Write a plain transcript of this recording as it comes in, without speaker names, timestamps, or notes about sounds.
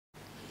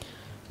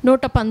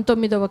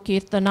119వ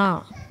కీర్తన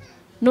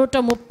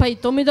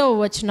 139వ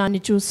వచనాన్ని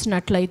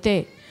చూసినట్లయితే,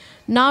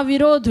 నా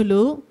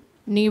విరోధులు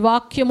నీ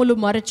వాక్యములు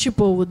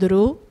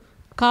మరచిపోవుదురు,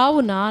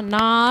 కావున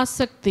నా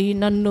ఆసక్తి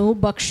నన్ను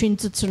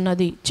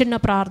భక్షించుచున్నది. చిన్న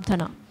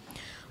ప్రార్థన.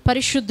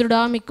 పరిశుద్ధుడా,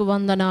 మీకు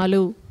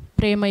వందనాలు.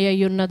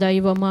 ప్రేమయ్యున్న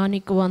దైవమా,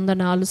 నీకు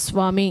వందనాలు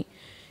స్వామి.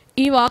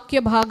 ఈ వాక్య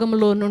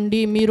భాగంలో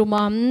నుండి మీరు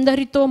మా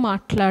అందరితో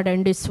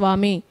మాట్లాడండి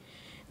స్వామి.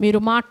 మీరు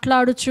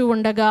మాట్లాడుచూ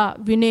ఉండగా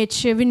వినే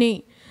చెవిని,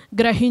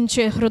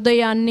 గ్రహించే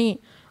హృదయాన్ని,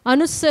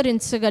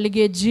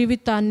 అనుసరించగలిగే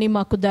జీవితాన్ని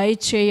మాకు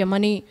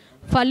దయచేయమని,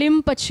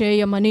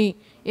 ఫలింపచేయమని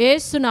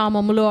యేసు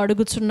నామములో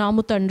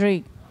అడుగుచున్నాము తండ్రి,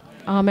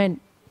 ఆమెన్.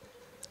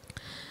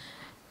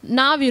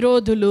 నా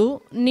విరోధులు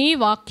నీ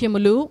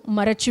వాక్యములు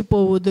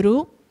మరచిపోవుదురు,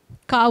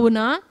 కావున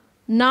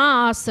నా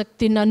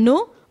ఆసక్తి నన్ను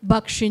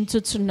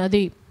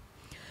భక్షించుచున్నది.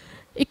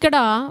 ఇక్కడ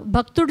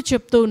భక్తుడు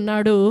చెప్తూ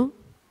ఉన్నాడు,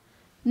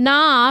 నా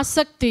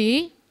ఆసక్తి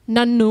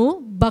నన్ను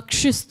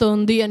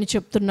భక్షిస్తోంది అని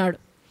చెప్తున్నాడు.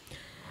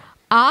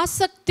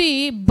 ఆసక్తి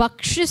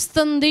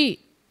భక్షిస్తుంది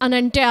అని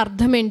అంటే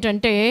అర్థం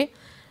ఏంటంటే,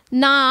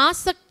 నా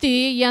ఆసక్తి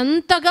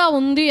ఎంతగా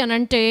ఉంది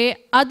అనంటే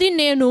అది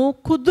నేను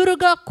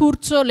కుదురుగా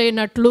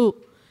కూర్చోలేనట్లు,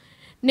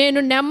 నేను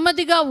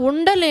నెమ్మదిగా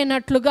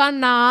ఉండలేనట్లుగా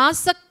నా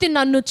ఆసక్తి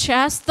నన్ను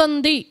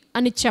చేస్తుంది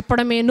అని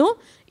చెప్పడమేను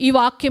ఈ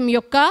వాక్యం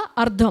యొక్క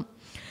అర్థం.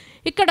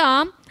 ఇక్కడ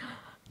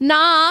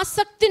నా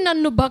ఆసక్తి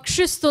నన్ను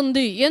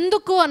భక్షిస్తుంది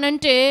ఎందుకు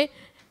అనంటే,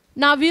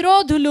 నా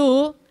విరోధులు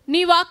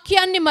నీ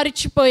వాక్యాన్ని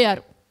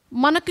మరిచిపోయారు.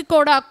 మనకి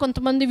కూడా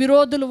కొంతమంది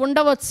విరోధులు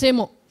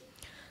ఉండవచ్చేమో,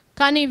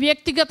 కానీ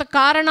వ్యక్తిగత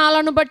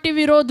కారణాలను బట్టి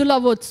విరోధులు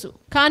అవ్వచ్చు.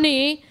 కానీ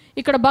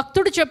ఇక్కడ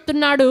భక్తుడు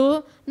చెప్తున్నాడు,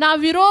 నా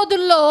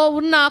విరోధుల్లో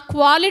ఉన్న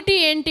క్వాలిటీ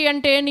ఏంటి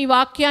అంటే నీ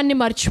వాక్యాన్ని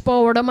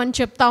మర్చిపోవడం అని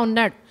చెప్తా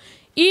ఉన్నాడు.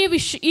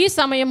 ఈ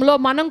సమయంలో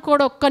మనం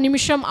కూడా ఒక్క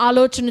నిమిషం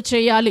ఆలోచన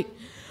చేయాలి.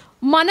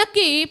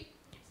 మనకి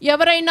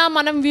ఎవరైనా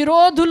మనం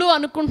విరోధులు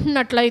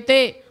అనుకుంటున్నట్లయితే,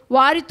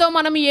 వారితో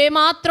మనం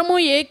ఏమాత్రము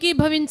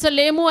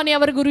ఏకీభవించలేము అని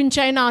ఎవరి గురించి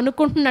అయినా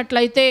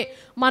అనుకుంటున్నట్లయితే,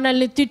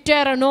 మనల్ని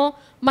తిట్టారనో,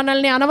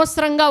 మనల్ని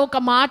అనవసరంగా ఒక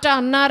మాట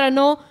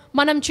అన్నారనో,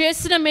 మనం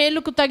చేసిన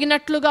మేలుకు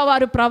తగినట్లుగా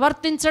వారు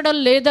ప్రవర్తించడం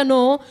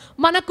లేదనో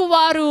మనకు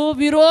వారు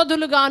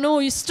విరోధులుగాను,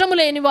 ఇష్టము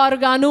లేని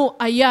వారుగాను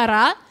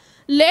అయ్యారా?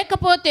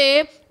 లేకపోతే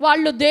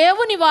వాళ్ళు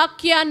దేవుని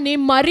వాక్యాన్ని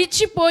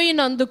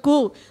మరిచిపోయినందుకు,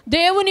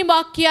 దేవుని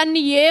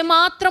వాక్యాన్ని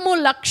ఏమాత్రము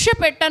లక్ష్య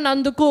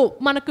పెట్టనందుకు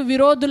మనకు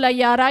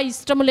విరోధులయ్యారా,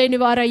 ఇష్టము లేని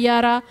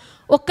వారయ్యారా?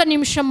 ఒక్క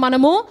నిమిషం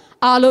మనము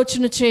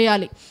ఆలోచన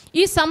చేయాలి.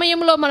 ఈ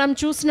సమయంలో మనం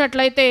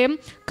చూసినట్లయితే,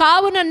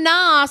 కావున నా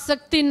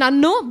ఆసక్తి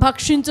నన్ను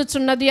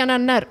భక్షించుచున్నది అని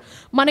అన్నారు.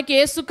 మనకి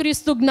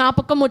యేసుక్రీస్తు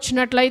జ్ఞాపకం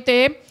వచ్చినట్లయితే,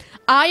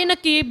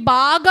 ఆయనకి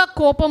బాగా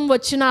కోపం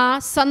వచ్చిన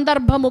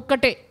సందర్భం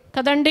ఒక్కటే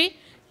కదండి.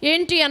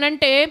 ఏంటి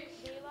అనంటే,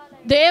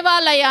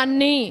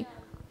 దేవాలయాన్ని,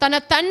 తన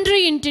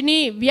తండ్రి ఇంటిని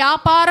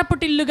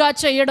వ్యాపారపుటిల్లుగా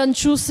చేయడం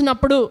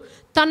చూసినప్పుడు,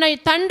 తన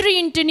తండ్రి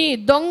ఇంటిని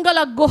దొంగల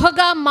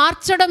గుహగా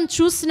మార్చడం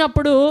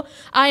చూసినప్పుడు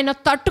ఆయన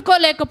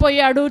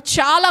తట్టుకోలేకపోయాడు.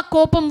 చాలా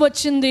కోపం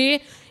వచ్చింది.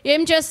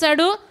 ఏం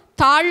చేశాడు?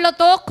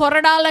 తాళ్లతో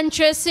కొరడాలను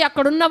చేసి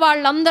అక్కడున్న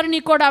వాళ్ళందరినీ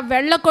కూడా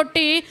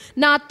వెళ్ళకొట్టి,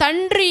 నా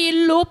తండ్రి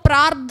ఇల్లు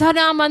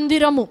ప్రార్థనా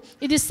మందిరము,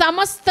 ఇది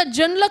సమస్త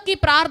జనులకి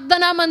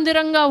ప్రార్థనా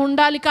మందిరంగా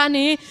ఉండాలి,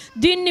 కానీ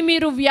దీన్ని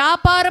మీరు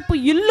వ్యాపారపు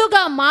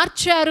ఇల్లుగా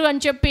మార్చారు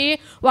అని చెప్పి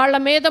వాళ్ళ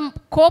మీద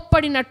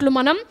కోప్పడినట్లు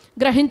మనం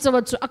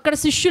గ్రహించవచ్చు. అక్కడ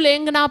శిష్యులు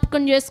ఏం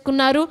జ్ఞాపకం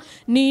చేసుకున్నారు?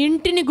 నీ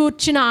ఇంటిని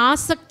గూర్చిన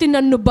ఆసక్తి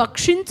నన్ను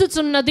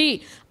భక్షించుచున్నది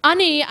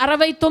అని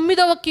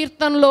 69వ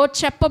కీర్తనలో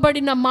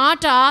చెప్పబడిన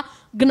మాట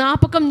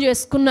జ్ఞాపకం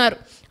చేసుకున్నారు.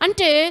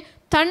 అంటే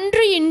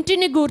తండ్రి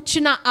ఇంటిని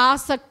గూర్చిన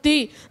ఆసక్తి,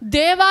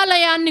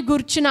 దేవాలయాన్ని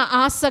గూర్చిన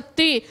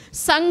ఆసక్తి,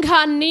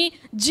 సంఘాన్ని,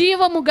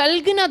 జీవము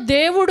కలిగిన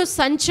దేవుడు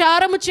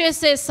సంచారము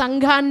చేసే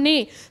సంఘాన్ని,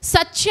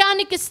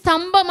 సత్యానికి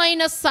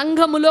స్తంభమైన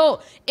సంఘములో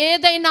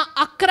ఏదైనా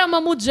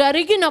అక్రమము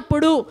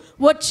జరిగినప్పుడు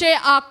వచ్చే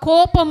ఆ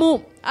కోపము,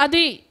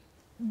 అది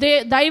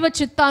దైవ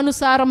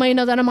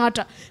చిత్తానుసారమైనదన్నమాట.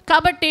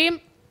 కాబట్టి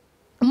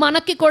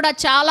మనకి కూడా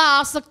చాలా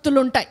ఆసక్తులు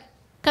ఉంటాయి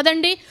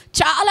కదండి.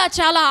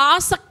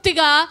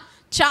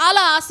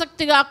 చాలా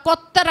ఆసక్తిగా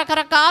కొత్త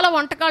రకరకాల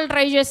వంటకాలు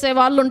ట్రై చేసే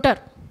వాళ్ళు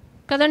ఉంటారు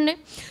కదండి.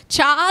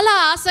 చాలా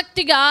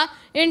ఆసక్తిగా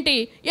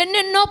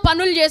ఎన్నెన్నో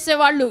పనులు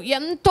చేసేవాళ్ళు,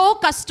 ఎంతో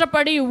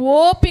కష్టపడి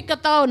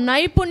ఓపికతో,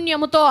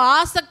 నైపుణ్యముతో,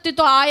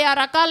 ఆసక్తితో ఆయా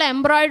రకాల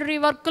ఎంబ్రాయిడరీ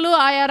వర్కులు,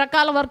 ఆయా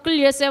రకాల వర్కులు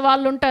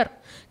చేసేవాళ్ళు ఉంటారు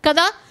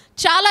కదా.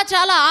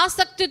 చాలా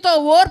ఆసక్తితో,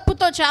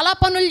 ఓర్పుతో చాలా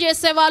పనులు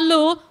చేసేవాళ్ళు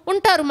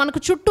ఉంటారు,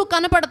 మనకు చుట్టూ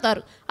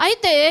కనపడతారు.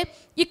 అయితే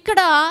ఇక్కడ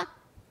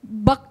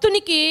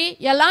భక్తునికి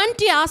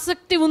ఎలాంటి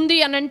ఆసక్తి ఉంది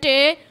అనంటే,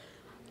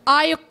 ఆ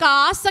యొక్క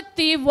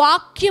ఆసక్తి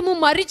వాక్యము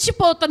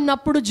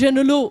మరిచిపోతున్నప్పుడు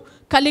జనులు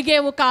కలిగే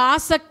ఒక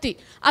ఆసక్తి,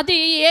 అది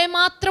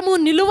ఏమాత్రము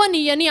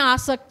నిలువనీయని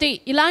ఆసక్తి.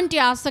 ఇలాంటి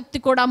ఆసక్తి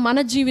కూడా మన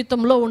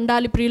జీవితంలో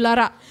ఉండాలి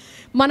ప్రియులారా.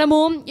 మనము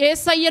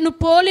యేసయ్యను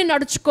పోలి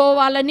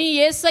నడుచుకోవాలని,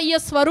 యేసయ్య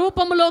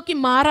స్వరూపములోకి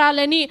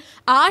మారాలని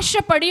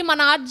ఆశపడి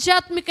మన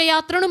ఆధ్యాత్మిక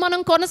యాత్రను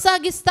మనం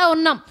కొనసాగిస్తూ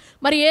ఉన్నాం.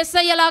 మరి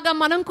యేసయ్యలాగా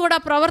మనం కూడా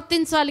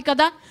ప్రవర్తించాలి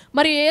కదా.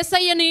 మరి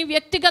యేసయ్యని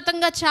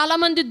వ్యక్తిగతంగా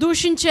చాలామంది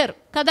దూషించారు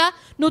కదా.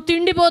 నువ్వు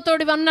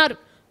తిండిపోతోడివి అన్నారు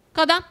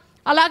కదా.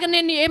 అలాగే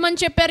నేను ఏమని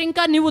చెప్పారు,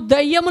 ఇంకా నువ్వు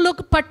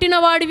దయ్యములకు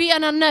పట్టినవాడివి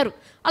అని అన్నారు.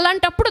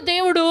 అలాంటప్పుడు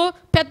దేవుడు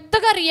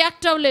పెద్దగా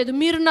రియాక్ట్ అవ్వలేదు.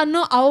 మీరు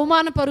నన్ను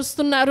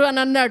అవమానపరుస్తున్నారు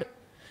అని అన్నాడు,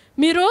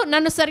 మీరు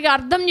నన్ను సరిగా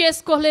అర్థం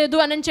చేసుకోలేదు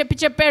అని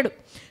చెప్పాడు.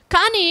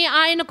 కానీ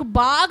ఆయనకు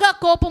బాగా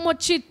కోపం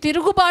వచ్చి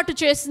తిరుగుబాటు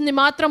చేసింది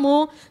మాత్రము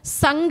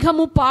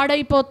సంఘము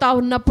పాడైపోతూ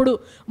ఉన్నప్పుడు,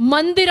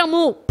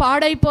 మందిరము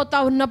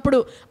పాడైపోతూ ఉన్నప్పుడు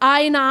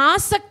ఆయన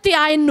ఆసక్తి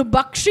ఆయన్ను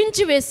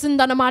భక్షించి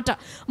వేసిందన్నమాట.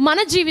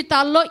 మన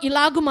జీవితాల్లో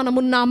ఇలాగూ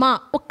మనమున్నామా?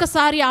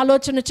 ఒక్కసారి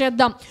ఆలోచన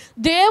చేద్దాం.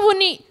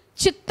 దేవుని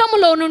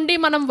చిత్తములో నుండి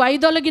మనం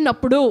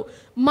వైదొలగినప్పుడు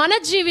మన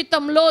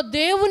జీవితంలో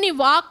దేవుని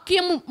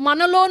వాక్యం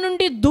మనలో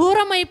నుండి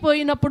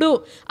దూరమైపోయినప్పుడు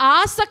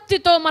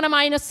ఆసక్తితో మనం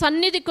ఆయన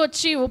సన్నిధికి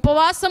వచ్చి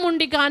ఉపవాసం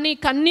ఉండి కానీ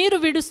కన్నీరు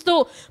విడుస్తూ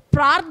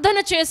ప్రార్థన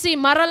చేసి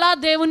మరలా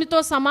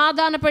దేవునితో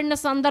సమాధాన పడిన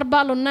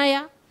సందర్భాలు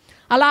ఉన్నాయా?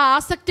 అలా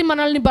ఆసక్తి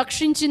మనల్ని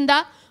భక్షించిందా?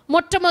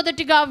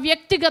 మొట్టమొదటిగా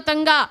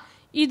వ్యక్తిగతంగా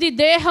ఇది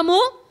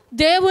దేహము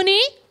దేవుని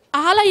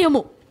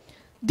ఆలయము,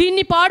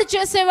 దీన్ని పాడు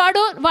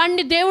చేసేవాడు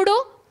వాడిని దేవుడు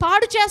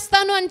పాడు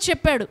చేస్తాను అని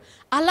చెప్పాడు.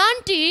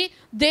 అలాంటి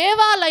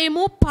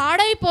దేవాలయము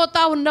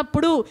పాడైపోతా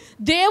ఉన్నప్పుడు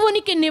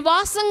దేవునికి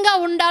నివాసంగా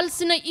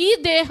ఉండాల్సిన ఈ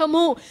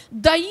దేహము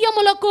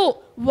దయ్యములకు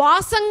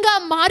వాసంగా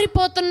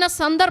మారిపోతున్న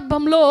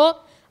సందర్భంలో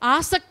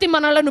ఆసక్తి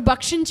మనలను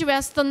భక్షించి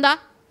వేస్తుందా?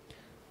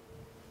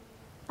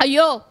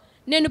 అయ్యో,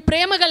 నేను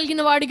ప్రేమ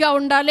కలిగిన వాడిగా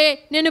ఉండాలి,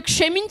 నేను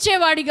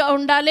క్షమించేవాడిగా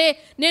ఉండాలి,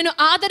 నేను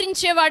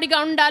ఆదరించేవాడిగా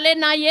ఉండాలి,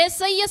 నా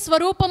యేసయ్య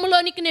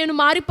స్వరూపంలోనికి నేను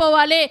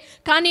మారిపోవాలి,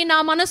 కానీ నా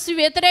మనస్సు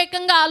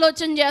వ్యతిరేకంగా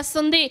ఆలోచన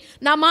చేస్తుంది,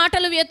 నా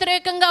మాటలు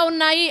వ్యతిరేకంగా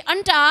ఉన్నాయి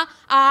అంట.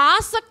 ఆ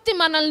ఆసక్తి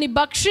మనల్ని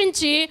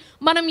భక్షించి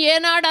మనం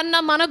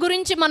ఏనాడన్నా మన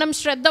గురించి మనం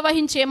శ్రద్ధ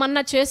వహించి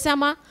ఏమన్నా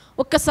చేశామా?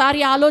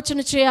 ఒక్కసారి ఆలోచన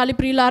చేయాలి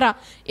ప్రియులారా.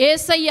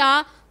 యేసయ్య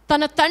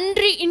తన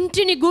తండ్రి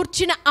ఇంటిని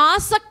గూర్చిన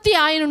ఆసక్తి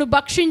ఆయనను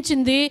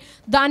భక్షించింది.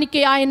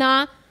 దానికి ఆయన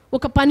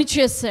ఒక పని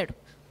చేశాడు.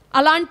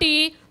 అలాంటి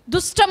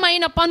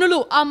దుష్టమైన పనులు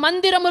ఆ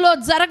మందిరములో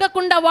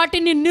జరగకుండా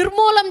వాటిని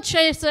నిర్మూలం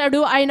చేశాడు.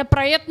 ఆయన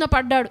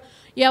ప్రయత్నపడ్డాడు.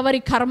 ఎవరి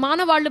కర్మాన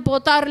వాళ్ళు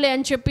పోతారులే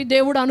అని చెప్పి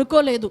దేవుడు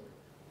అనుకోలేదు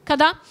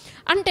కదా.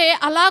 అంటే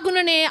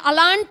అలాగుననే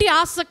అలాంటి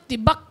ఆసక్తి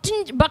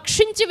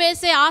భక్షించి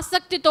వేసే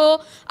ఆసక్తితో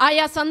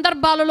ఆయా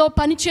సందర్భాలలో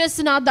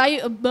పనిచేసిన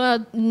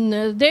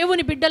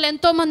దేవుని బిడ్డలు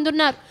ఎంతోమంది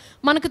ఉన్నారు.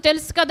 మనకు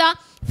తెలుసు కదా,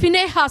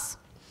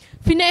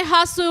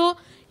 ఫినేహాసు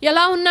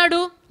ఎలా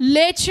ఉన్నాడు?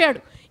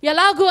 లేచాడు.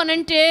 ఎలాగూ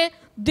అనంటే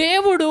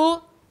దేవుడు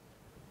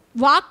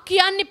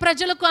వాక్యాన్ని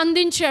ప్రజలకు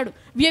అందించాడు.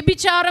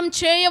 వ్యభిచారం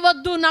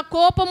చేయవద్దు, నా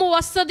కోపము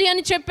వస్తుంది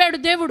అని చెప్పాడు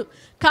దేవుడు.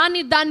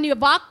 కానీ దాన్ని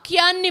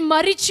వాక్యాన్ని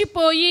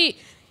మరిచిపోయి,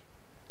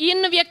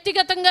 ఈయన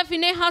వ్యక్తిగతంగా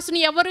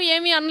ఫినేహాసుని ఎవరు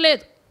ఏమీ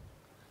అనలేదు,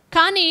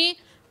 కానీ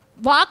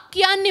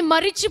వాక్యాన్ని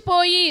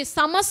మరిచిపోయి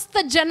సమస్త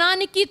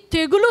జనానికి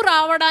తెగులు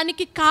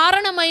రావడానికి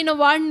కారణమైన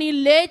వాడిని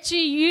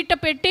లేచి ఈట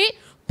పెట్టి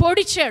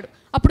పొడిచాడు.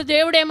 అప్పుడు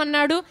దేవుడు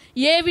ఏమన్నాడు?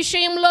 ఏ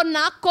విషయంలో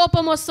నాకు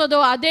కోపం వస్తుందో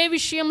అదే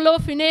విషయంలో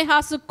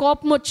ఫినేహాసు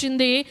కోపం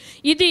వచ్చింది.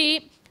 ఇది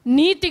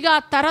నీతిగా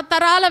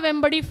తరతరాల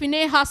వెంబడి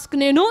ఫినేహాస్కు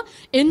నేను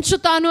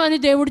ఎంచుతాను అని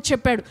దేవుడు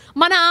చెప్పాడు.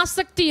 మన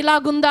ఆసక్తి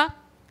ఇలాగుందా?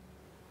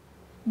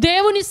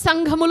 దేవుని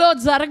సంఘములో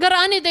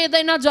జరగరానిది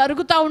ఏదైనా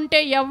జరుగుతూ ఉంటే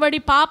ఎవడి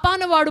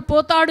పాపాన వాడు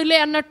పోతాడులే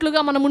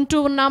అన్నట్లుగా మనం ఉంటూ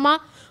ఉన్నామా?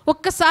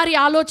 ఒక్కసారి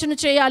ఆలోచన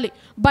చేయాలి.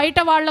 బయట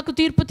వాళ్లకు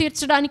తీర్పు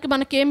తీర్చడానికి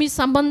మనకేమీ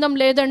సంబంధం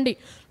లేదండి.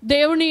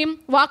 దేవుని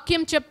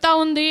వాక్యం చెప్తా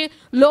ఉంది,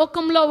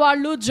 లోకంలో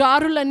వాళ్ళు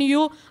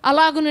జారులనియు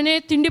అలాగుననే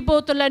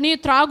తిండిపోతులని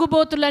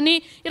త్రాగుబోతులని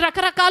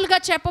రకరకాలుగా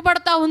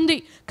చెప్పబడతా ఉంది.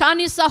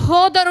 కానీ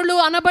సహోదరులు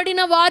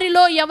అనబడిన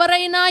వారిలో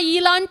ఎవరైనా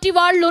ఇలాంటి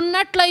వాళ్ళు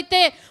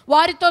ఉన్నట్లయితే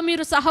వారితో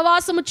మీరు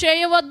సహవాసము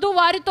చేయవద్దు,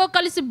 వారితో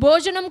కలిసి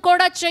భోజనం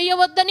కూడా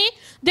చేయవద్దని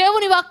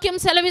దేవుని వాక్యం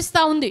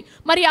సెలవిస్తూ ఉంది.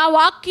 మరి ఆ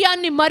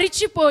వాక్యాన్ని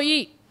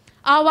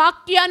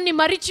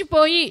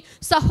మరిచిపోయి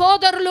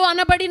సహోదరులు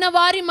అనబడిన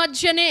వారి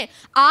మధ్యనే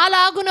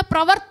అలాగున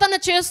ప్రవర్తన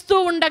చేస్తూ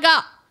ఉండగా,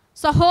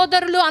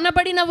 సహోదరులు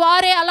అనబడిన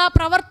వారే అలా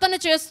ప్రవర్తన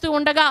చేస్తూ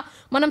ఉండగా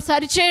మనం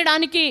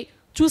సరిచేయడానికి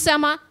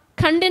చూసామా?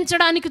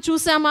 ఖండించడానికి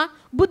చూసామా?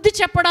 బుద్ధి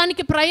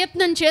చెప్పడానికి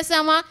ప్రయత్నం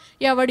చేశామా?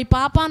 ఎవడి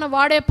పాపాన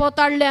వాడే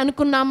పోతాడులే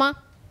అనుకున్నామా?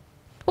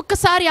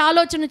 ఒక్కసారి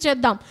ఆలోచన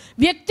చేద్దాం.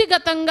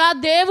 వ్యక్తిగతంగా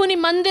దేవుని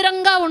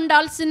మందిరంగా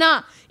ఉండాల్సిన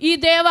ఈ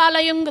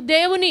దేవాలయం,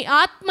 దేవుని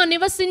ఆత్మ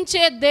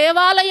నివసించే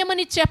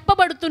దేవాలయమని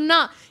చెప్పబడుతున్న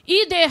ఈ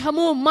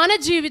దేహము, మన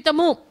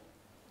జీవితము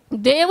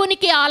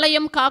దేవునికి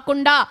ఆలయం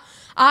కాకుండా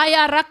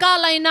ఆయా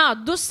రకాలైన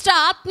దుష్ట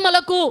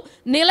ఆత్మలకు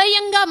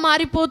నిలయంగా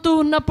మారిపోతూ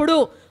ఉన్నప్పుడు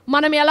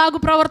మనం ఎలాగూ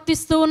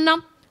ప్రవర్తిస్తూ ఉన్నాం?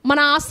 మన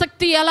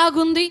ఆసక్తి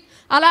ఎలాగుంది?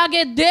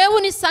 అలాగే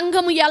దేవుని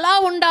సంఘము ఎలా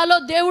ఉండాలో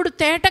దేవుడు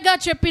తేటగా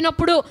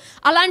చెప్పినప్పుడు,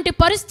 అలాంటి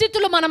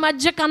పరిస్థితులు మన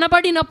మధ్య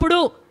కనబడినప్పుడు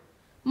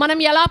మనం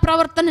ఎలా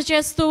ప్రవర్తన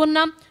చేస్తూ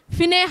ఉన్నాం?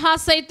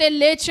 ఫినేహాస్ అయితే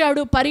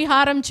లేచాడు,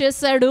 పరిహారం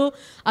చేశాడు,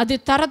 అది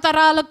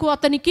తరతరాలకు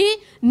అతనికి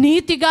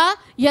నీతిగా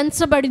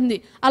ఎంచబడింది.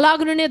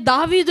 అలాగనే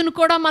దావీదును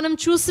కూడా మనం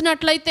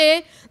చూసినట్లయితే,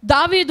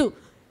 దావీదు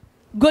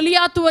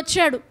గొలియాతు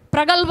వచ్చాడు,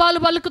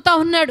 ప్రగల్భాలు పలుకుతా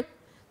ఉన్నాడు.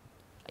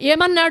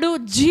 ఏమన్నాడు?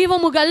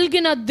 జీవము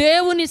కలిగిన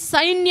దేవుని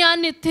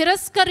సైన్యాన్ని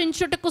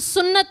తిరస్కరించుటకు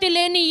సున్నతి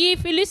లేని ఈ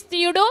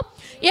ఫిలిస్తీయుడు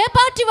ఏ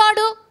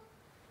పాటివాడు?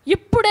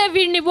 ఇప్పుడే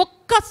వీడిని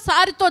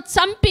ఒక్కసారితో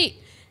చంపి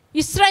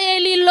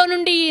ఇశ్రాయేలీల్లో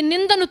నుండి ఈ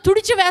నిందను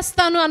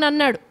తుడిచివేస్తాను అని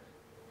అన్నాడు.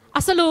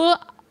 అసలు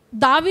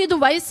దావీదు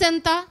వయసు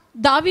ఎంత?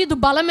 దావీదు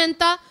బలం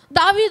ఎంత,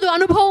 దావీదు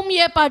అనుభవం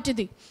ఏ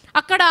పాటిది.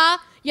 అక్కడ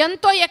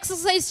ఎంతో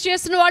ఎక్సర్సైజ్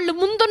చేసిన వాళ్ళు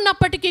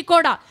ముందున్నప్పటికీ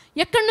కూడా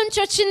ఎక్కడి నుంచి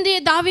వచ్చింది?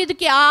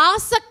 దావీదుకి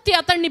ఆసక్తి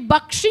అతన్ని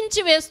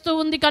భక్షించి వేస్తూ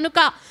ఉంది కనుక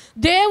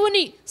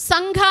దేవుని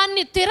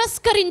సంఘాన్ని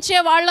తిరస్కరించే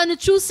వాళ్ళను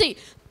చూసి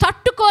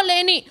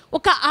తట్టుకోలేని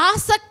ఒక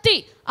ఆసక్తి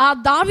ఆ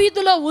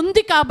దావీదులో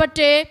ఉంది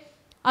కాబట్టే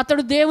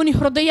అతడు దేవుని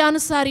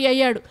హృదయానుసారి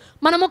అయ్యాడు.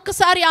 మనం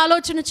ఒక్కసారి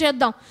ఆలోచన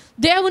చేద్దాం.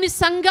 దేవుని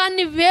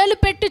సంఘాన్ని వేలు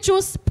పెట్టి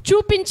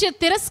చూపించి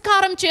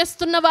తిరస్కారం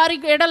చేస్తున్న వారి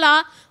ఎడల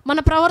మన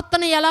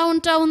ప్రవర్తన ఎలా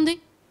ఉంటా ఉంది?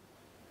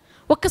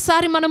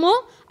 ఒక్కసారి మనము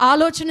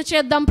ఆలోచన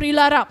చేద్దాం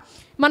ప్రియులారా.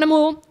 మనము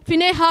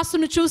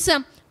ఫినెహాసును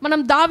చూసాం, మనం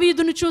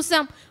దావీదును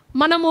చూసాం,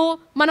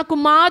 మనకు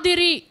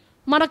మాదిరి,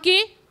 మనకి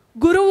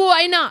గురువు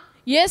అయిన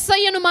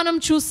యేసయ్యను మనం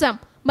చూసాం.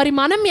 మరి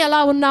మనం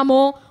ఎలా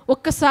ఉన్నామో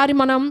ఒక్కసారి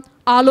మనం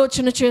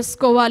ఆలోచన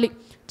చేసుకోవాలి.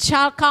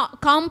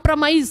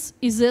 కాంప్రమైజ్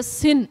ఈజ్ ఎ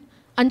సిన్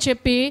అని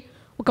చెప్పి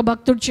ఒక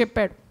భక్తుడు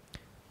చెప్పాడు.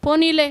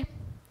 పోనీలే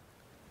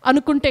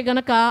అనుకుంటే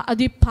గనక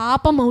అది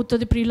పాపం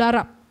అవుతుంది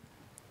ప్రియులారా.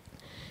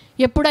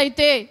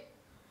 ఎప్పుడైతే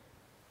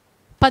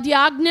 10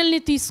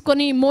 ఆజ్ఞల్ని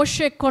తీసుకొని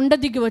మోషే కొండ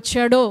దిగి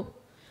వచ్చాడో,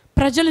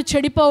 ప్రజలు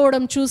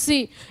చెడిపోవడం చూసి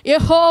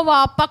యెహోవా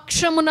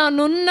పక్షమున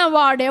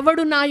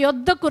నున్నవాడెవడు నా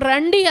యొద్దకు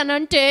రండి అని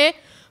అంటే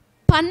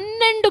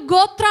 12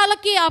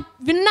 గోత్రాలకి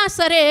విన్నా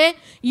సరే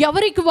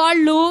ఎవరికి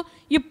వాళ్ళు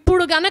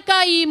ఇప్పుడు గనక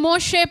ఈ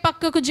మోషే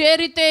పక్కకు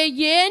చేరితే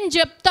ఏం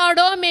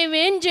చెప్తాడో,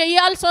 మేమేం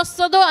చేయాల్సి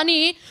వస్తుందో అని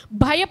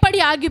భయపడి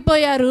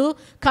ఆగిపోయారు.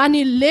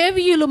 కానీ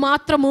లేవీయులు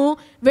మాత్రము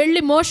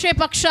వెళ్ళి మోషే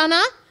పక్షాన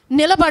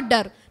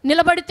నిలబడ్డారు.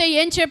 నిలబడితే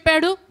ఏం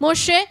చెప్పాడు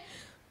మోషే?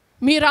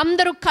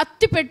 మీరందరూ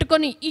కత్తి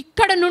పెట్టుకొని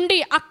ఇక్కడ నుండి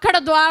అక్కడ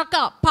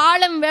ద్వాకా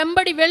పాళెం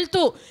వెంబడి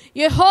వెళ్తూ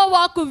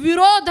యెహోవాకు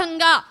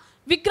విరోధంగా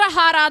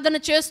విగ్రహారాధన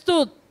చేస్తూ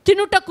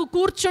తినుటకు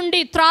కూర్చుండి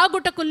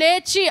త్రాగుటకు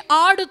లేచి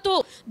ఆడుతూ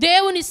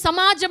దేవుని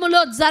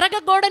సమాజములో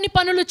జరగకూడని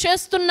పనులు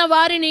చేస్తున్న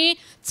వారిని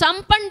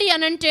చంపండి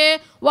అనంటే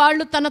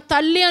వాళ్ళు తన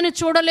తల్లి అని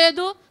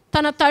చూడలేదు,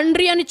 తన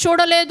తండ్రి అని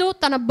చూడలేదు,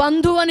 తన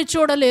బంధువు అని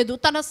చూడలేదు,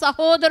 తన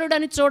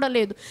సహోదరుడని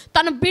చూడలేదు,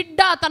 తన బిడ్డ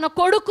తన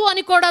కొడుకు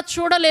అని కూడా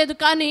చూడలేదు.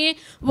 కానీ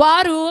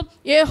వారు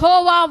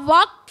యెహోవా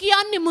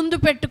వాక్యాన్ని ముందు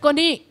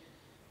పెట్టుకొని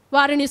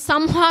వారిని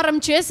సంహారం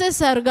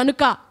చేసేశారు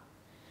గనుక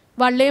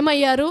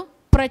వాళ్ళేమయ్యారు?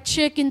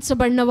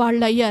 ప్రత్యేకించబడిన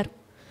వాళ్ళు అయ్యారు.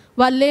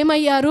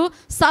 వాళ్ళేమయ్యారు?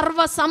 సర్వ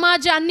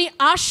సమాజాన్ని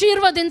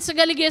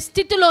ఆశీర్వదించగలిగే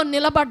స్థితిలో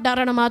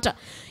నిలబడ్డారన్నమాట.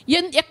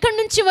 ఎక్కడి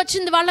నుంచి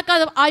వచ్చింది వాళ్ళకి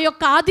ఆ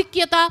యొక్క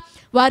ఆధిక్యత?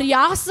 వారి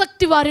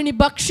ఆసక్తి వారిని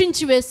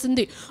భక్షించి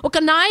వేసింది. ఒక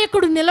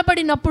నాయకుడు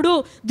నిలబడినప్పుడు,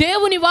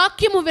 దేవుని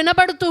వాక్యము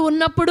వినబడుతూ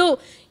ఉన్నప్పుడు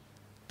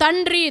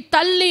తండ్రి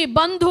తల్లి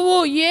బంధువు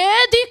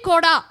ఏది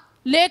కూడా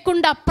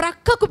లేకుండా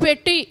ప్రక్కకు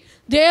పెట్టి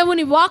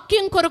దేవుని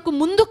వాక్యం కొరకు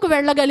ముందుకు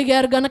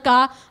వెళ్ళగలిగారు గనక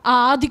ఆ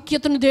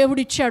ఆధిక్యతను దేవుడు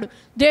ఇచ్చాడు.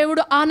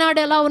 దేవుడు ఆనాడు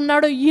ఎలా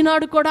ఉన్నాడో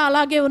ఈనాడు కూడా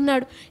అలాగే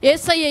ఉన్నాడు.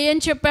 యేసయ్య ఏం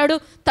చెప్పాడు?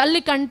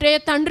 తల్లి కంటే,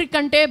 తండ్రి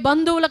కంటే,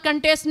 బంధువుల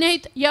కంటే,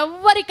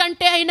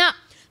 ఎవరికంటే అయినా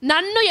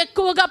నన్ను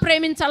ఎక్కువగా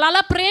ప్రేమించాలి,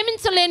 అలా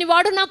ప్రేమించలేని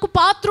వాడు నాకు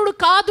పాత్రుడు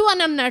కాదు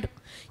అని అన్నాడు.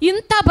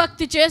 ఇంత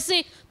భక్తి చేసి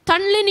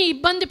తల్లిని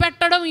ఇబ్బంది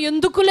పెట్టడం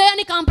ఎందుకులే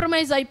అని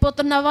కాంప్రమైజ్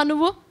అయిపోతున్నావా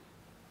నువ్వు?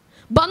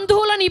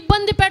 బంధువులను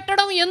ఇబ్బంది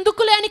పెట్టడం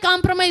ఎందుకులే అని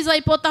కాంప్రమైజ్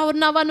అయిపోతా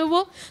ఉన్నావా నువ్వు?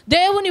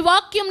 దేవుని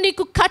వాక్యం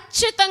నీకు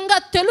ఖచ్చితంగా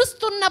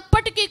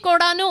తెలుస్తున్నప్పటికీ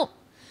కూడాను,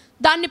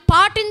 దాన్ని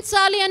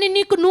పాటించాలి అని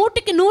నీకు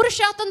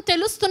 100%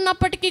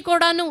 తెలుస్తున్నప్పటికీ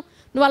కూడాను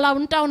నువ్వు అలా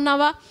ఉంటా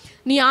ఉన్నావా?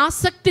 నీ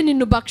ఆసక్తి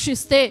నిన్ను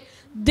భక్షిస్తే,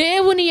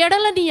 దేవుని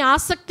ఎడల నీ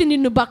ఆసక్తి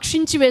నిన్ను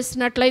భక్షించి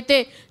వేసినట్లయితే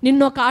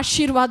నిన్ను ఒక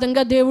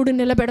ఆశీర్వాదంగా దేవుడు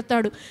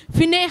నిలబెడతాడు.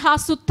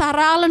 ఫినెహాసు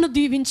తరాలను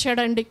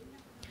దీవించాడండి.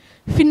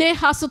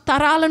 ఫినెహాసు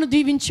తరాలను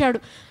దీవించాడు.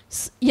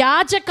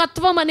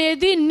 యాజకత్వం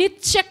అనేది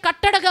నిత్య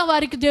కట్టడగా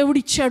వారికి దేవుడు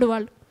ఇచ్చాడు.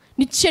 వాళ్ళు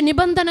నిత్య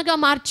నిబంధనగా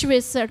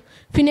మార్చివేశాడు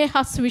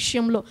ఫినెహాసు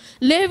విషయంలో.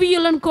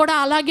 లేవీయులను కూడా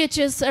అలాగే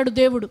చేశాడు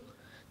దేవుడు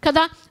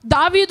కదా.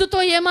 దావీదుతో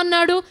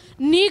ఏమన్నాడు?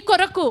 నీ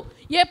కొరకు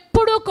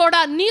ఎప్పుడూ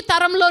కూడా నీ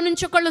తరంలో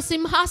నుంచి ఒకళ్ళు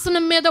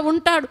సింహాసనం మీద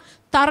ఉంటాడు.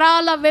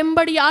 తరాల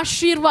వెంబడి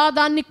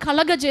ఆశీర్వాదాన్ని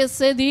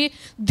కలగజేసేది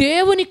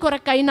దేవుని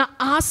కొరకైన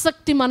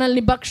ఆసక్తి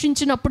మనల్ని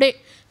భక్షించినప్పుడే.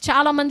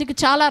 చాలామందికి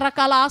చాలా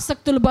రకాల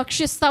ఆసక్తులు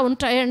భక్షిస్తూ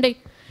ఉంటాయండి.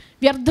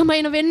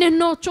 వ్యర్థమైనవి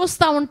ఎన్నెన్నో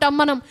చూస్తూ ఉంటాం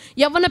మనం.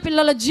 యవ్వన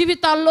పిల్లల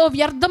జీవితాల్లో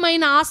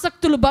వ్యర్థమైన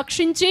ఆసక్తులు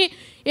భక్షించి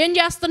ఏం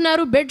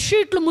చేస్తున్నారు?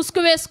 బెడ్షీట్లు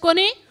ముసుగు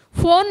వేసుకొని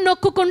ఫోన్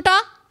నొక్కుకుంటా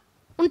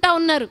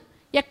ఉన్నారు.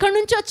 ఎక్కడి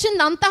నుంచి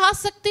వచ్చింది అంత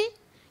ఆసక్తి?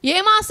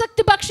 ఏం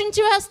ఆసక్తి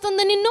భక్షించి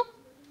వేస్తుంది నిన్ను?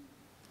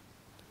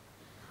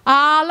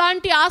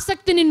 అలాంటి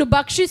ఆసక్తి నిన్ను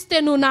భక్షిస్తే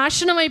నువ్వు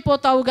నాశనం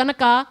అయిపోతావు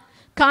గనక.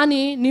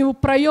 కానీ నీవు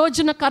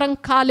ప్రయోజనకరం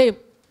కాలేవు,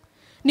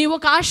 నీవు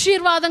ఒక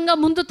ఆశీర్వాదంగా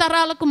ముందు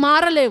తరాలకు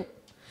మారలేవు.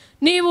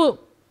 నీవు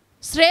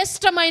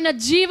శ్రేష్టమైన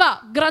జీవ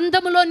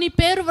గ్రంథములో నీ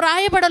పేరు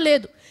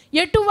వ్రాయబడలేదు.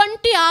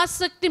 ఎటువంటి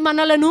ఆసక్తి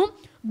మనలను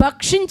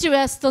భక్షించి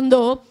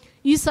వేస్తుందో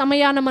ఈ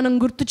సమయాన మనం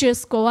గుర్తు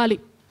చేసుకోవాలి.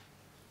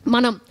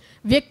 మనం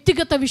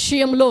వ్యక్తిగత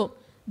విషయంలో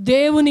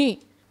దేవుని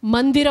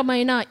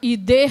మందిరమైన ఈ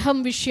దేహం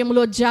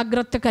విషయంలో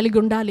జాగ్రత్త కలిగి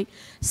ఉండాలి.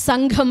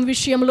 సంఘం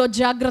విషయంలో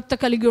జాగ్రత్త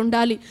కలిగి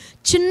ఉండాలి.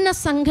 చిన్న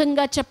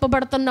సంఘంగా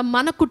చెప్పబడుతున్న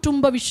మన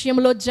కుటుంబ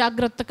విషయంలో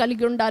జాగ్రత్త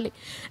కలిగి ఉండాలి.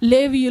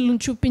 లేవీయులను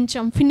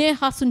చూపించాం,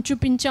 ఫినెహాసును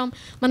చూపించాం,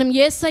 మనం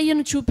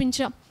యేసయ్యను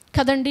చూపించాం.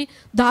 కదండి.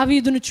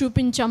 దావీదును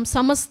చూపించాం,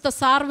 సమస్త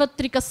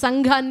సార్వత్రిక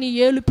సంఘాన్ని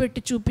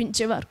ఏలుపెట్టి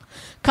చూపించేవారు.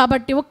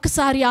 కాబట్టి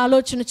ఒక్కసారి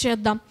ఆలోచన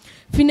చేద్దాం,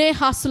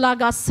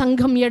 ఫినేహాసులాగా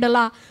సంఘం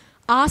ఎడల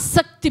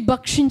ఆసక్తి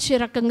భక్షించే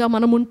రకంగా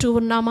మనం ఉంటూ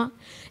ఉన్నామా?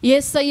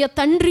 యేసయ్య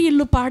తండ్రి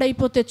ఇల్లు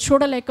పాడైపోతే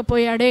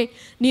చూడలేకపోయాడే,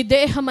 నీ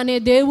దేహం అనే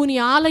దేవుని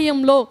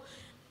ఆలయంలో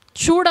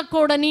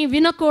చూడకూడని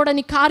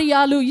వినకూడని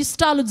కార్యాలు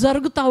ఇష్టాలు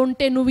జరుగుతూ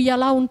ఉంటే నువ్వు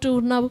ఎలా ఉంటూ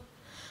ఉన్నావు?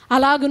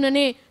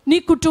 అలాగుననే నీ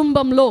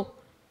కుటుంబంలో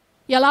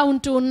ఎలా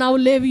ఉంటూ ఉన్నావు?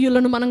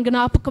 లేవీయులను మనం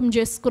జ్ఞాపకం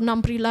చేసుకున్నాం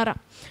ప్రియులారా.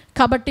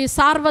 కాబట్టి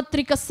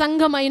సార్వత్రిక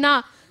సంఘమైన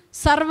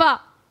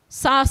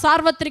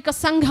సార్వత్రిక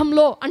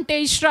సంఘంలో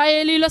అంటే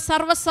ఇశ్రాయేలీల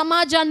సర్వ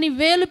సమాజాన్ని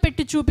వేలు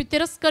పెట్టి చూపి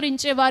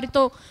తిరస్కరించే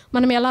వారితో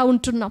మనం ఎలా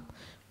ఉంటున్నాం?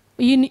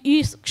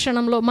 ఈ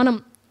క్షణంలో మనం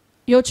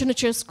యోచన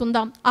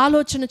చేసుకుందాం,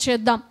 ఆలోచన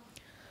చేద్దాం.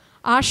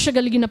 ఆశ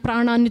కలిగిన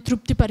ప్రాణాన్ని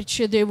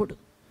తృప్తిపరిచే దేవుడు,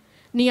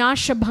 నీ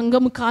ఆశ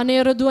భంగము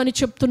కానేరదు అని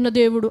చెప్తున్న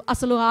దేవుడు.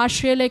 అసలు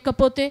ఆశే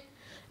లేకపోతే,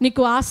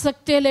 నీకు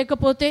ఆసక్తే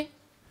లేకపోతే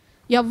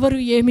ఎవ్వరూ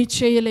ఏమీ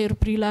చేయలేరు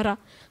ప్రియులారా.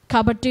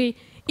 కాబట్టి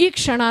ఈ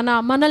క్షణాన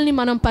మనల్ని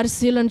మనం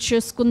పరిశీలన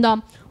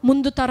చేసుకుందాం.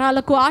 ముందు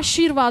తరాలకు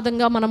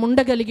ఆశీర్వాదంగా మనం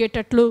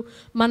ఉండగలిగేటట్లు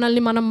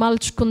మనల్ని మనం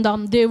మలుచుకుందాం.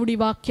 దేవుడి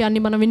వాక్యాన్ని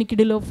మన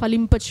వినికిడిలో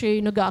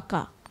ఫలింపచేయునుగాక.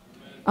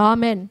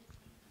 ఆమెన్.